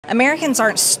Americans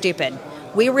aren't stupid.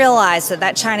 We realize that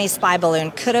that Chinese spy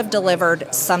balloon could have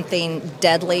delivered something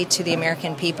deadly to the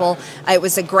American people. It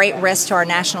was a great risk to our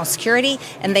national security,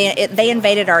 and they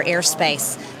invaded our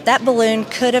airspace. That balloon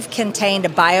could have contained a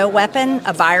bioweapon,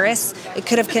 a virus. It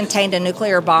could have contained a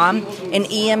nuclear bomb, an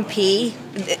EMP.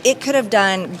 It could have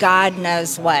done God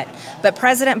knows what. But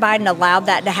President Biden allowed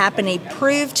that to happen. He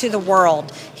proved to the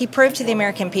world, he proved to the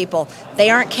American people, they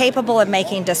aren't capable of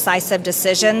making decisive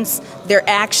decisions. They're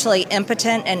actually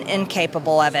impotent and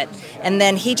incapable of it. And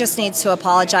then he just needs to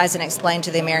apologize and explain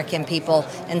to the American people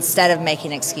instead of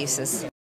making excuses.